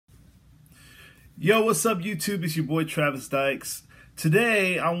Yo, what's up YouTube? It's your boy Travis Dykes.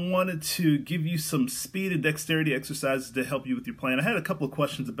 Today I wanted to give you some speed and dexterity exercises to help you with your playing. I had a couple of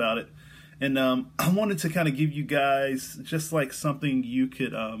questions about it, and I wanted to kind of give you guys just like something you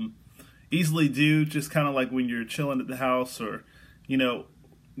could easily do, just kind of like when you're chilling at the house or you know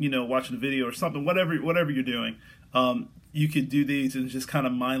watching a video or something, whatever you're doing. You could do these and just kind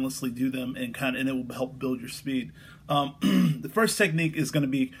of mindlessly do them, and it will help build your speed. The first technique is going to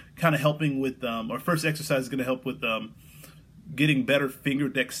be kind of helping with, or first exercise is going to help with getting better finger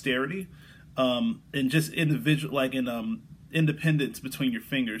dexterity, and just individual, like in independence between your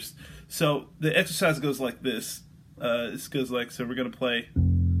fingers. So the exercise goes like this. This goes like, so we're going to play.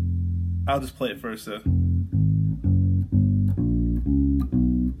 I'll just play it first.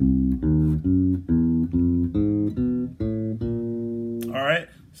 Alright,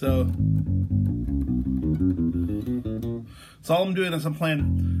 so all I'm doing is I'm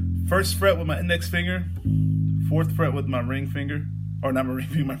playing first fret with my index finger, fourth fret with my ring finger, or not my ring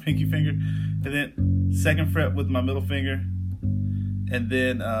finger, my pinky finger, and then second fret with my middle finger, and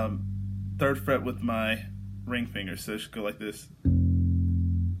then third fret with my ring finger. So it should go like this.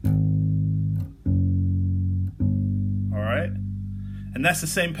 Alright, and that's the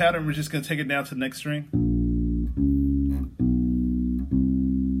same pattern. We're just going to take it down to the next string.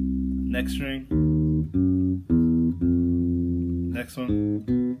 Next string, next one,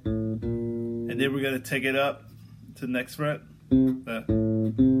 and then we're going to take it up to the next fret.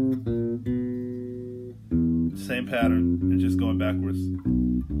 Same pattern, and just going backwards.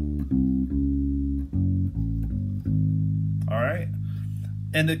 Alright,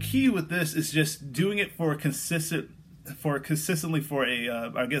 and the key with this is just doing it for consistently for a,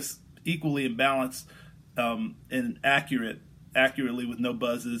 I guess, equally in balance and accurately with no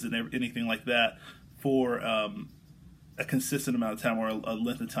buzzes and anything like that for a consistent amount of time, or a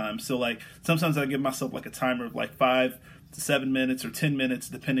length of time. So like sometimes I give myself like a timer of like 5 to 7 minutes or 10 minutes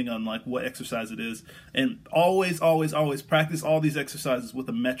depending on like what exercise it is. And always practice all these exercises with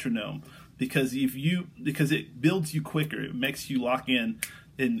a metronome, because it builds you quicker. It makes you lock in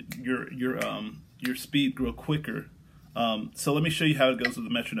and your speed grow quicker. So let me show you how it goes with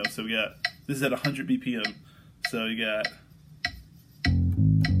the metronome. So we got, this is at 100 BPM. So you got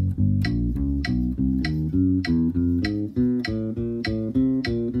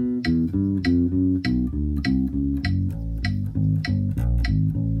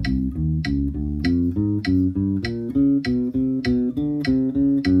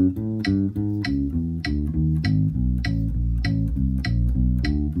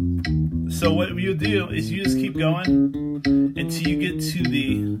So what you do is you just keep going until you get to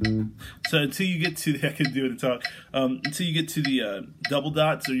the, I can do it and talk, until you get to the double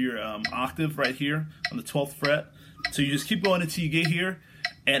dots, or your octave right here on the 12th fret. So you just keep going until you get here,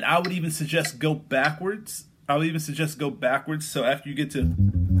 and I would even suggest go backwards. So after you get to,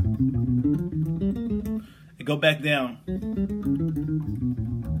 and go back down.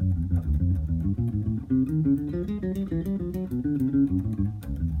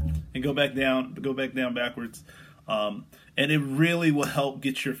 And go back down backwards, and it really will help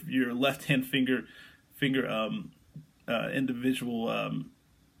get your left hand finger individual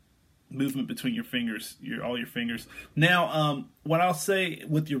movement between your fingers, all your fingers. Now, what I'll say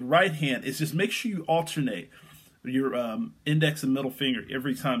with your right hand is just make sure you alternate your index and middle finger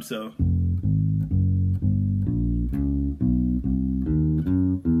every time. So.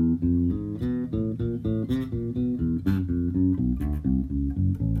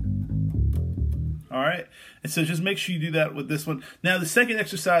 Alright, and so just make sure you do that with this one. Now the second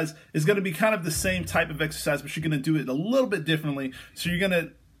exercise is going to be kind of the same type of exercise, but you're going to do it a little bit differently. So you're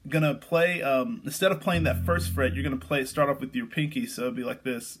gonna play, instead of playing that first fret, you're going to start off with your pinky. So it'll be like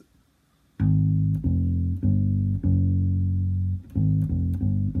this.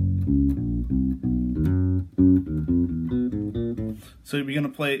 So you're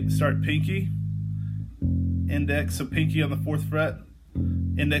going to start pinky, index, so pinky on the 4th fret,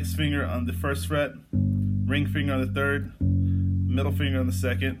 index finger on the 1st fret, ring finger on the 3rd, middle finger on the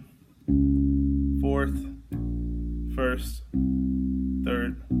 2nd, 4th, 1st,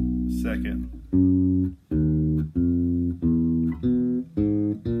 3rd, 2nd.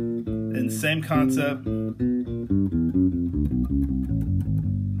 And same concept.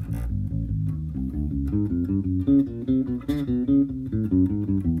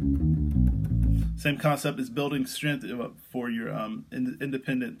 Same concept as building strength for your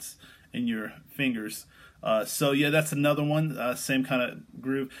independence in your fingers. So yeah, that's another one, same kind of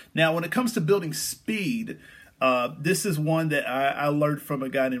groove. Now when it comes to building speed, this is one that I learned from a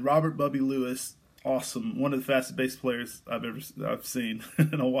guy named Robert Bubby Lewis. Awesome, one of the fastest bass players I've seen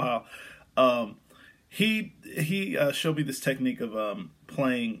in a while. he showed me this technique of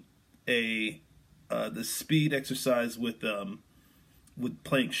playing the speed exercise with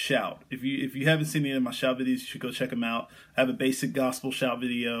playing shout. If you haven't seen any of my shout videos, you should go check them out. I have a basic gospel shout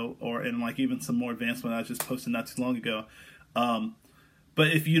video, and like even some more advanced one I just posted not too long ago. But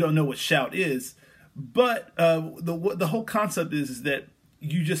if you don't know what shout is, but the whole concept is that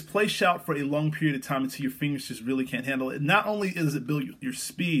you just play shout for a long period of time until your fingers just really can't handle it. Not only does it build your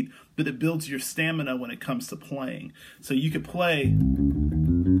speed, but it builds your stamina when it comes to playing. So you could play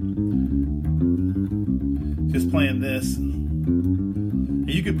just playing this. And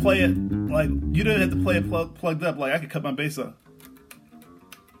you could play it like, you don't have to play it plugged up. Like I could cut my bass up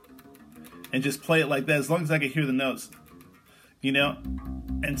and just play it like that as long as I can hear the notes, you know?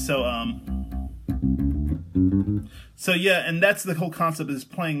 And so yeah, and that's the whole concept, is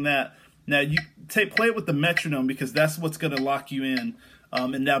playing that. Now you play it with the metronome, because that's what's going to lock you in,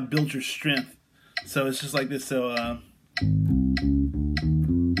 and now build your strength. So it's just like this. So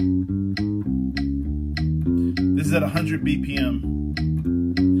this is at 100 BPM,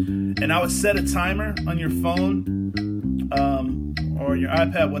 and I would set a timer on your phone or your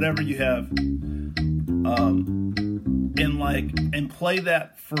iPad, whatever you have, and play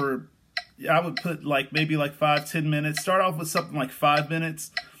that for, I would put like maybe like 5-10 minutes. Start off with something like 5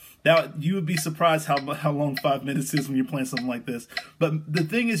 minutes. Now you would be surprised how long 5 minutes is when you're playing something like this. But the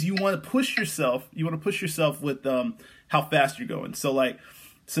thing is, you want to push yourself. You want to push yourself with how fast you're going. So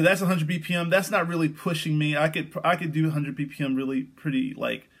that's 100 BPM. That's not really pushing me. I could do 100 BPM really pretty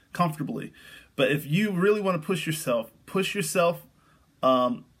like comfortably. But if you really want to push yourself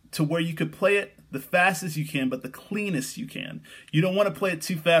to where you could play it the fastest you can, but the cleanest you can. You don't want to play it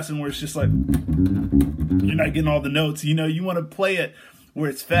too fast and where it's just like you're not getting all the notes. You know, you want to play it where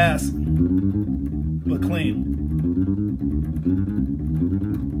it's fast but clean.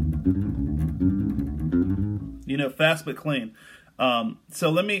 You know, fast but clean. So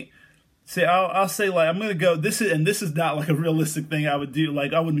let me say, I'll say, like, I'm gonna go. This is not like a realistic thing I would do.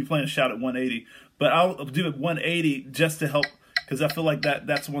 Like, I wouldn't be playing a shout at 180, but I'll do it 180 just to help, because I feel like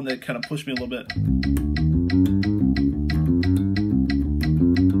that's one that kind of pushed me a little bit.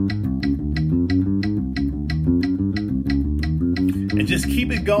 And just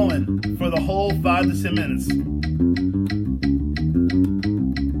keep it going for the whole 5 to 10 minutes.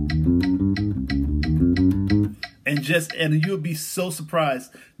 And you would be so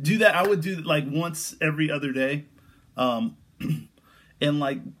surprised. Do that. I would do it like once every other day. And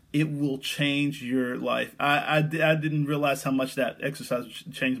like, it will change your life. I didn't realize how much that exercise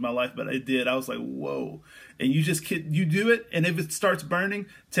changed my life, but it did. I was like, whoa. And you do it, and if it starts burning,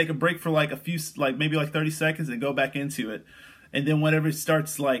 take a break for like maybe like 30 seconds and go back into it. And then whenever it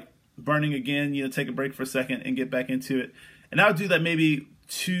starts like burning again, you know, take a break for a second and get back into it. And I would do that maybe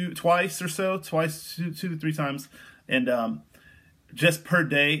twice, 2 to 3 times, and just per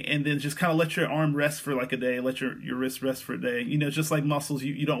day, and then just kind of let your arm rest for like a day, let your wrist rest for a day. You know, just like muscles,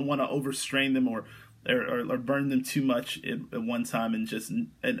 you don't want to overstrain them or burn them too much at one time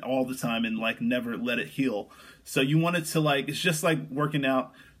and all the time, and like never let it heal. So you want it to, like, it's just like working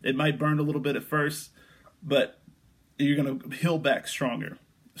out. It might burn a little bit at first, but you're gonna heal back stronger.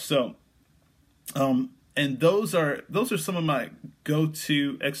 So and those are some of my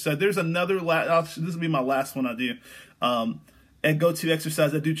go-to exercise. There's another this will be my last one I do. And go-to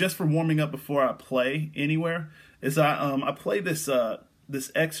exercise I do just for warming up before I play anywhere is I play this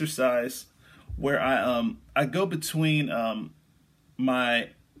exercise where I go between my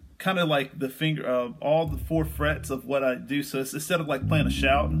kind of like the finger of all the 4 frets of what I do. So it's, instead of like playing a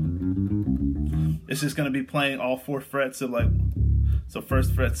shout, it's just going to be playing all 4 frets of like, so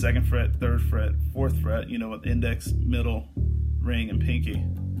 1st fret, 2nd fret, 3rd fret, 4th fret, you know, with index, middle, ring, and pinky,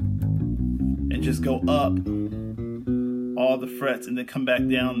 and just go up all the frets and then come back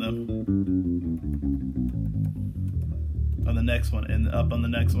down them on the next one and up on the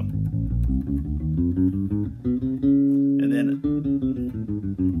next one, and then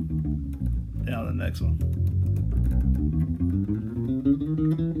down the next one.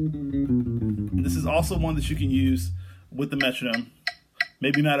 And this is also one that you can use with the metronome.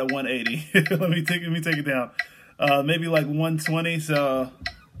 Maybe not at 180. let me take it down. Maybe like 120. So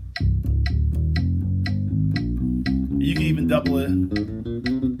you can even double it.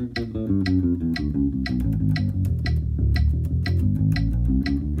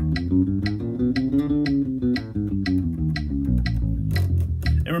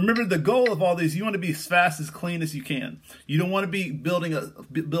 And remember, the goal of all these, you want to be as fast, as clean as you can. You don't want to be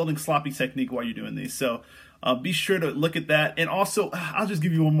building sloppy technique while you're doing these. So be sure to look at that. And also, I'll just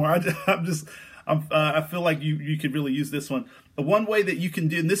give you one more. I I feel like you could really use this one. The one way that you can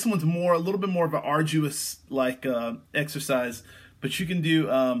do, and this one's a little bit more of an arduous like exercise, but you can do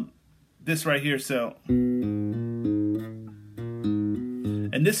this right here. So,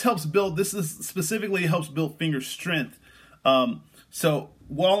 and this helps build. This is specifically helps build finger strength. So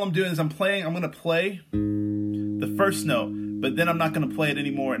while I'm doing is I'm going to play the first note, but then I'm not going to play it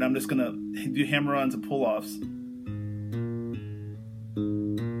anymore, and I'm just going to do hammer-ons and pull-offs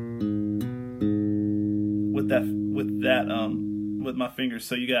with my fingers.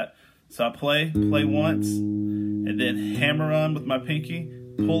 So I play once, and then hammer-on with my pinky,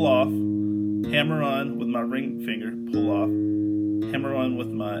 pull off, hammer-on with my ring finger, pull off, hammer-on with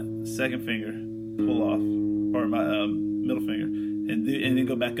my second finger, pull off, or my middle finger, and then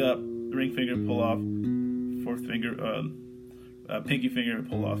go back up, ring finger, pull off, fourth finger, pinky finger,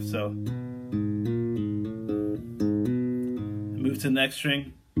 pull off. So move to the next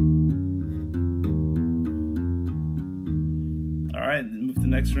string. All right, move to the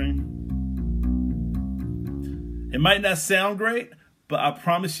next string. It might not sound great, but I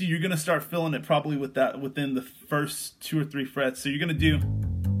promise you, you're gonna start feeling it probably within the first 2 or 3 frets. So you're gonna do,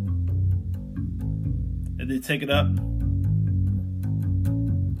 and then take it up.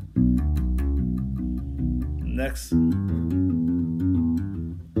 Next. Ooh,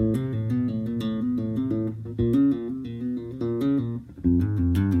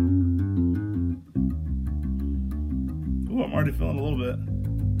 I'm already feeling a little bit.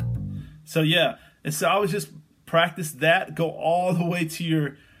 So yeah, and so I was just practice that. Go all the way to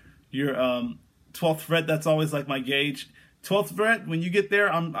your 12th fret. That's always like my gauge. 12th fret. When you get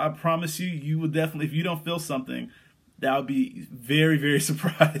there, I promise you, you will definitely. If you don't feel something, that would be very, very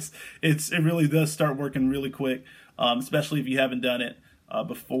surprised. It really does start working really quick, especially if you haven't done it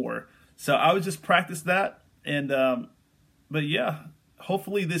before. So I would just practice that, and but yeah,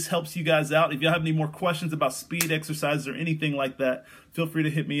 hopefully this helps you guys out. If you have any more questions about speed exercises or anything like that, feel free to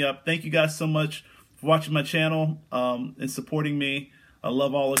hit me up. Thank you guys so much for watching my channel and supporting me. I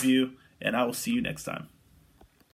love all of you, and I will see you next time.